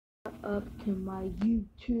Up to my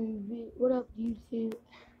YouTube. What up, YouTube?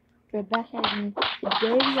 We're back again.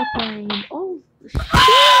 Today we are playing. Oh shit!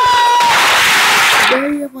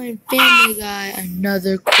 Today we are playing Family Guy.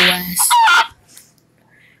 Another quest.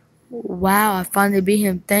 Wow! I finally beat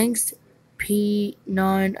him. Thanks,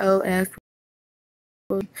 P9OF.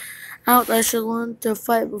 Out. I should learn to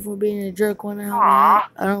fight before being a jerk. Wanna help me out?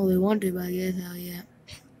 I don't really want to, but I guess hell yeah.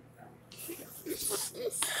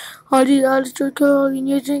 I did all the code and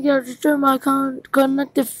you think I'll destroy my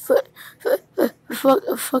connective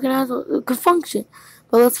fucking asshole could function.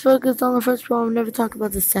 But let's focus on the first problem. Never talk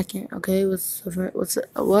about the second. Okay, what's the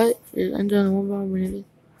what? You're entering the one problem. Maybe.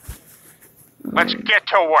 Let's get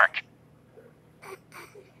to work.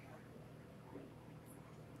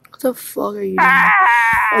 What the fuck are you doing?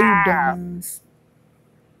 Oh, you dumbass.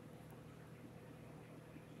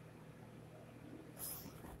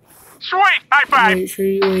 Sweet, high five. Wait,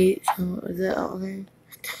 so is that okay?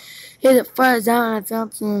 Here's the first down. I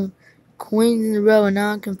found some queens in a row, and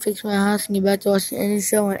now I can fix my house and get back to watching any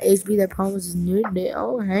show on HB that promises new day.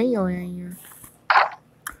 Oh, hang on.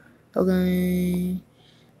 Okay.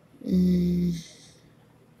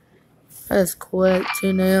 That's quick.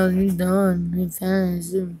 2 nails, you done. You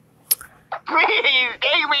finished. Please,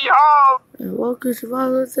 take me home. Walker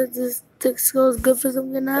survival said this thick skull is good for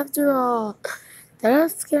something after all.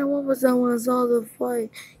 That scam one was someone saw the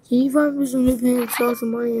fight. Can you find me some new pants, saw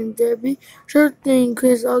some money in therapy? Sure thing,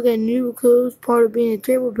 Chris. I'll get new clothes. Part of being a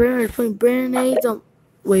terrible parent is putting brand aids on.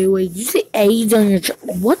 Wait, did you say AIDS on your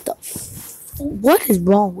what the? What is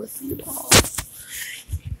wrong with you all?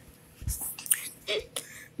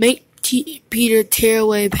 Make Peter tear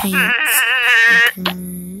away pants.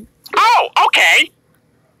 Okay. Oh, okay.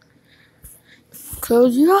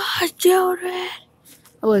 Close your eyes, children.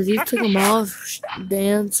 Oh, he took them off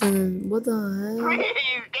dancing. What the hell?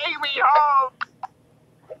 Please, take me home.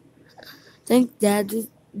 Thank Dad.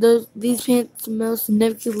 These pants smell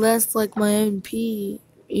significantly less like my own pee.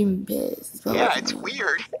 Even piss. Yeah, it's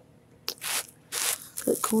weird.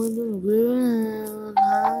 Got coins in the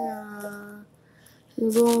ground.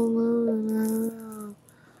 She's going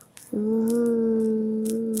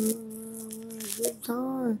good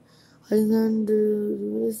time. I can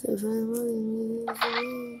do this if I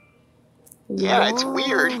Yeah, it's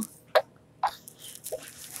weird.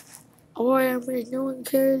 Alright, no one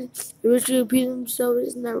cares. The rich repeat himself,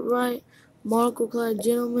 isn't that right? Monocle clad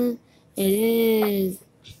gentleman, it is.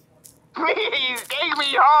 Please, take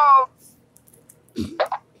me home.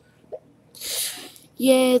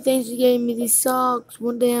 Yeah, thanks for getting me these socks.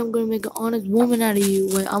 One day I'm gonna make an honest woman out of you.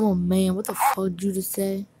 Wait, I'm a man. What the fuck did you just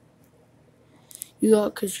say? You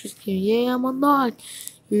got Christian. Yeah, I'm unlocked.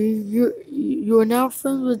 You're now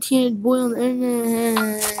friends with a teenage boy on the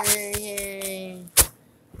internet. Yay.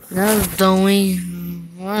 That was Doey.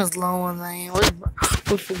 Where's Lowen Lane?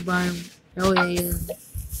 What's the bottom? Oh yeah.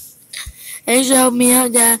 And you should help me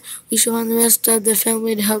out, Dad. We should find the rest of the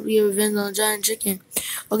family to help you revenge on the giant chicken.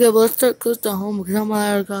 Okay, but let's start close to home because I'm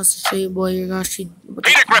out across the street, boy. You're across the street.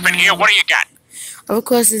 Peter Griffin here. What do you got? Our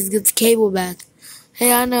request is to get the cable back.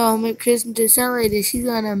 Hey, I know. I'll make Chris into a sound lady. She's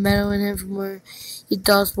got a medal in him from where he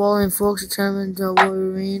thought swallowing folks determined to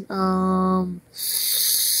Wolverine.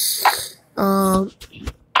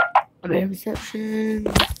 Bad reception.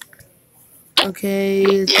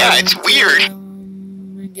 Okay. Yeah, it's weird.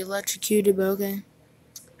 Get electrocuted, but okay.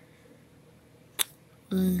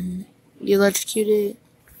 Get electrocuted.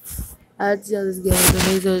 I'd see how this goes.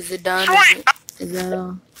 Okay, so is it done? Is that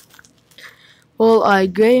all? Well, I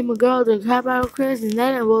grade my girl the crap out of Chris, and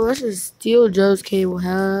then, well, let's just steal Joe's cable.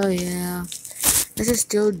 Hell yeah. Let's just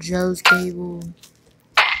steal Joe's cable.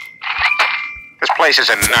 This place is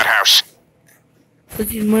a nut house.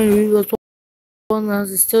 Let's use money to rebuild one house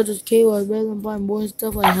and steal Joe's cable. I'd rather than buying boring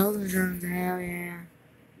stuff like health insurance. Hell yeah.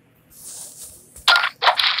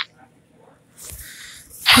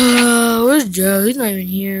 Where's Joe? He's not even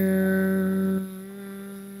here.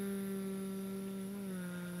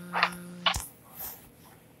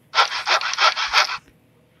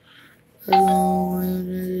 Hello,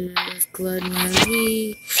 let's collect my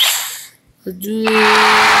heavy. Let's do this.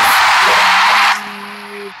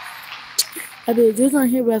 I bet Joe's not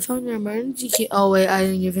here, but I found your emergency kit. Oh wait, I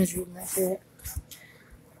didn't get finished reading that shit.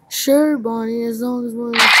 Sure, Bonnie, as long as one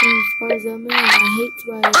of the things fires at me, I hate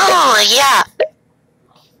spiders. Oh, yeah.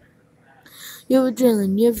 You have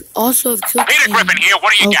adrenaline. You have also have cocaine. Peter Griffin here.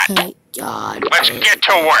 What do you got? Okay, God. Let's get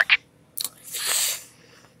to work.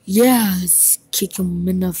 Yeah, let's kick him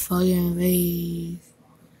in the fucking face.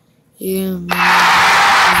 Yeah, man.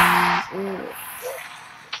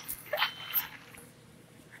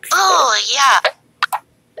 Oh, yeah.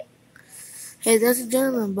 Hey, that's a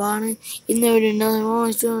gentleman, Bonnie. You never did nothing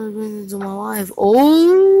wrong. Still been to my wife.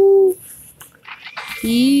 Oh,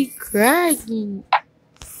 he cracking.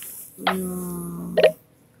 Well,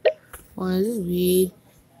 this is weird.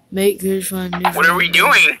 Make Chris find different. What are we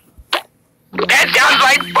doing? That sounds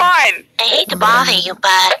like fun! I hate to bother you,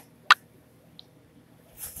 but...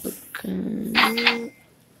 Okay.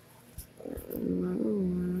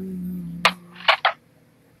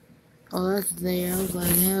 Oh, that's there. I was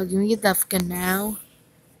like, hell, can we get that fucking now?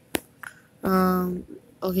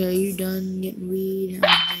 Okay, are you done getting weed? I'm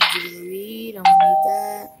gonna give you the weed. I'm gonna need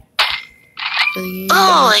that.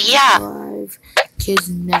 Oh, yeah. Live. Kids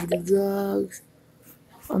never do drugs.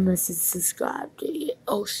 Unless it's subscribed to it.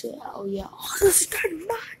 Oh, shit. Oh, yeah. Oh, this is pretty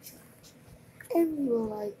much. And you will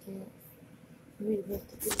like it. We have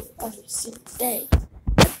to do it every single day.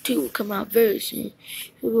 Two will come out very soon.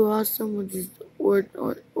 You'll go awesome with this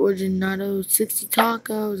Originato 60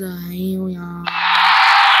 tacos. Hell yeah.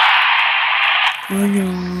 Oh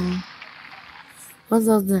yeah. What's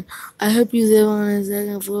up then? I hope you live on the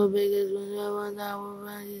second floor because when I want that one,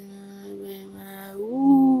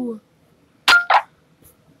 ooh.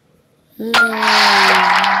 In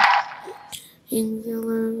the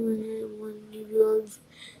when you drugs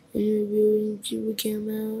in your building, people came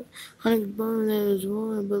out. Honey Bond that was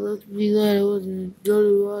one, but let's be glad it wasn't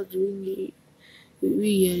dirty water.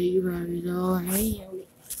 We get it, you probably know. Hey,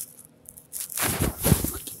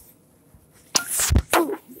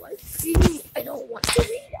 oh, I don't want to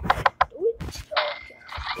read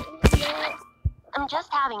it. I'm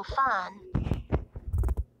just having fun.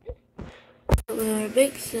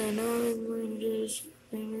 Big son, I'm just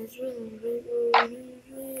famous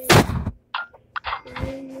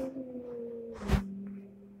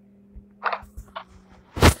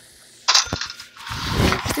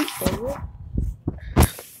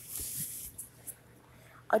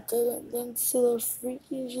I didn't think so. The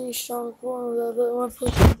freaky strong corner that one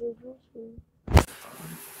person.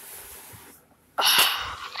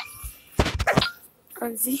 I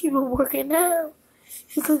see you working now.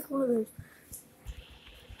 He's like one of those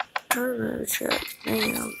turbo trucks.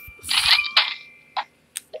 Damn.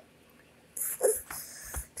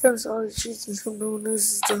 Turns all the cheese and some no one knows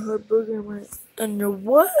is the hard burger. I'm like, and you're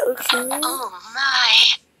what? Okay. Oh, my.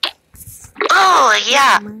 Oh,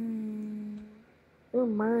 yeah. Oh,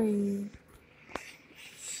 my.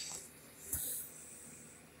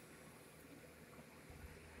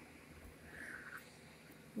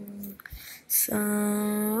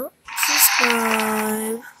 So,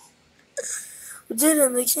 subscribe. We did it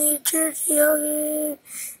in the King Turkey, okay?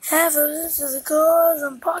 Half of this is the cause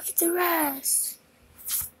and pocket the rest.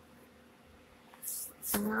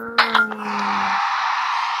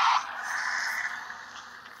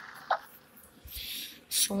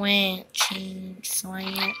 Swant cheeks.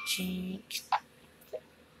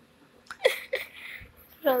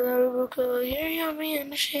 Here you me in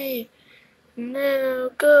the shade. No,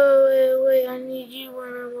 go away. I need you when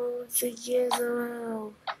I'm over 6 years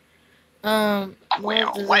old.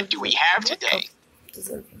 Well, what do we have today?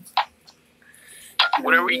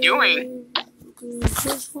 What are we doing?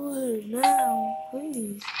 Just what now,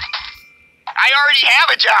 please. I already have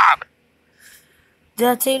a job! Did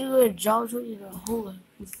I tell you what job told you to hold it?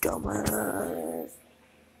 You dumbass.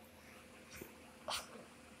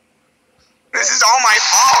 This is all my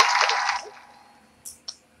fault!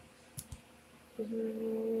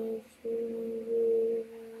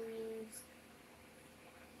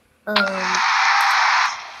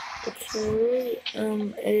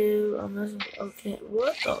 Okay,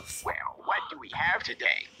 what the f- Well, what do we have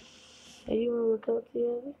today? Hey, you wanna look up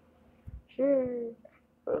together? Sure.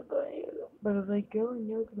 But if a girl in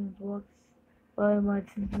yoga pants walks by my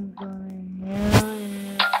attention's going, yeah.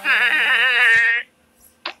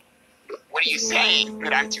 What are you saying?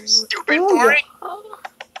 That I'm too stupid for it? Oh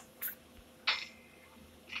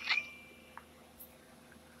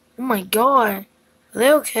my god. Are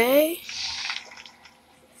they okay?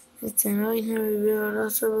 It's an I never realized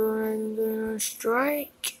also I'm going on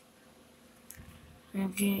strike.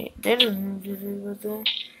 Okay, that doesn't do anything with that.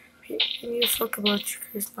 You fuck about you,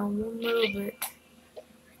 Chris, not one little bit.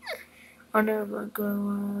 I never go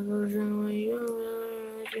on those anyway.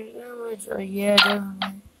 Oh, yeah,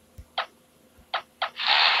 definitely.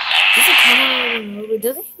 Doesn't come out of the movie.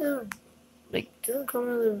 Doesn't he live, like, doesn't come out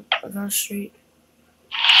of the, on the street.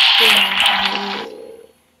 Yeah.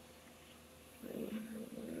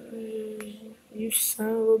 You son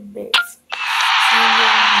of a bitch.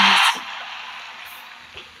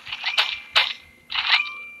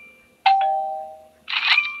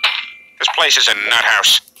 This place is a nut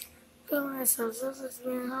house. Go myself,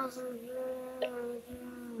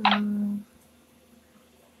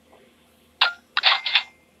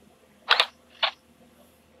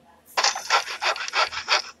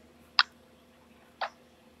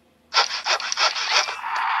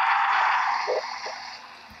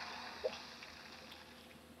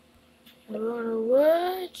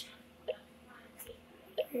 What?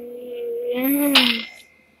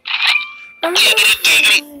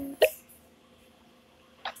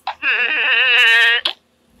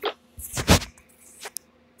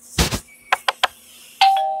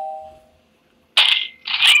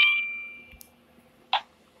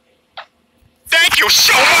 Thank you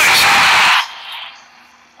so much!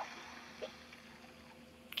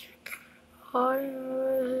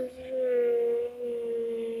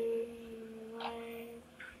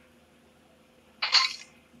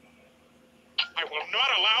 I will not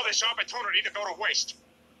allow this opportunity to go to waste.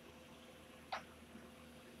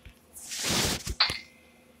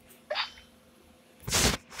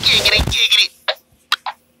 Giggity, giggity.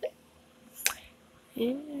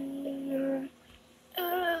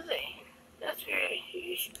 That's where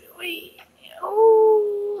you should be waiting.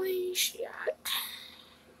 Holy shit.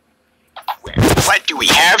 What do we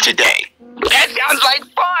have today? That sounds like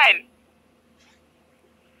fun!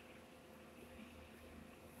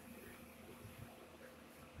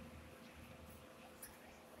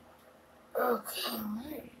 Okay,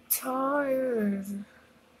 I'm tired.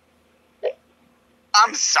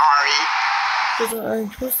 I'm sorry. Cause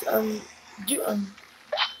I'm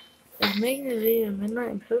making a video at midnight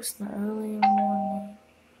and posting it early in the morning.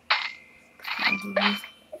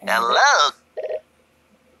 Hello?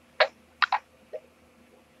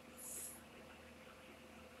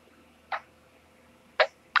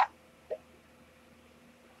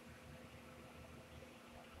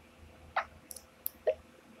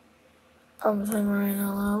 I'm saying right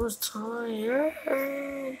now, I was tired.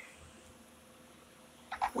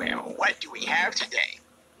 Well, what do we have today?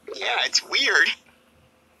 Yeah, it's weird.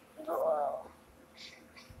 Oh,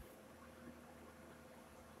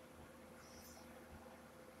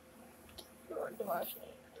 wow.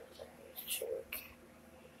 Check.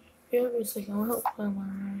 Yeah, wait a second, I'll help play my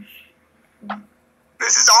rush.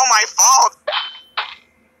 This is all my fault.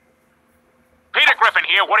 Peter Griffin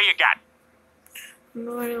here, what do you got?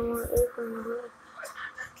 No, I don't want to open the door.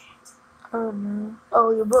 Oh no.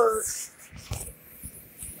 Oh, your bird.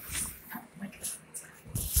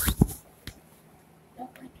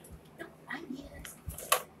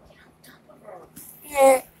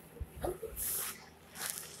 Yeah.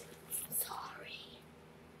 Sorry.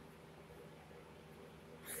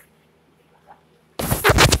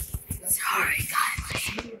 Sorry, guys.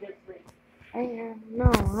 No, I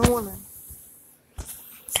don't want to.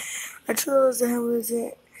 I chose to have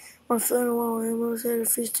it. My phone while I almost had a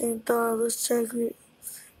 15 thought. Let's check it.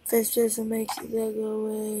 Face this and make that go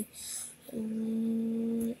away.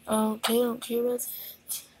 Okay, don't care about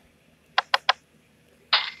that.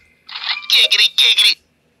 Giggity, giggity.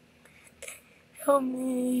 Help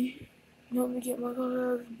me get my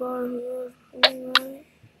car out of the bar. Anyway.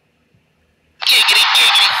 Giggity,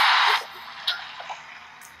 giggity.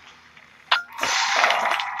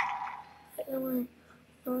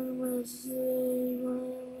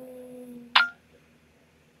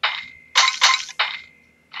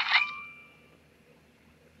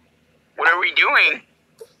 What are we doing?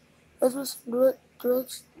 Let's put some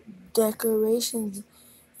direct decorations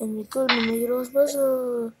and we could make it all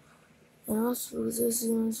special. And also, this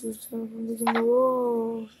is from digging the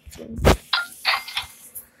walls.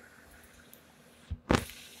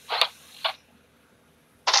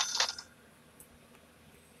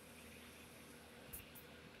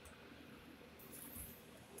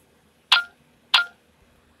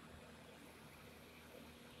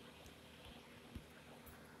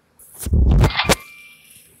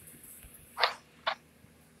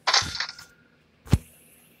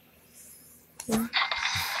 Yeah.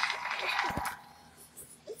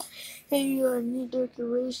 Hey, you got new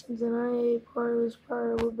decorations and I ate part of this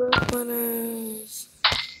part. We're both winners.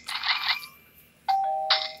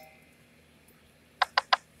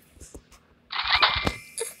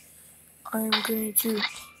 I am going to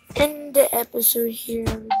end the episode here,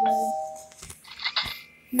 everybody.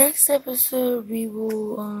 Next episode, we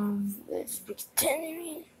will, let's be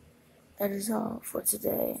continuing. That is all for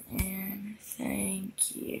today, and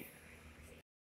thank you.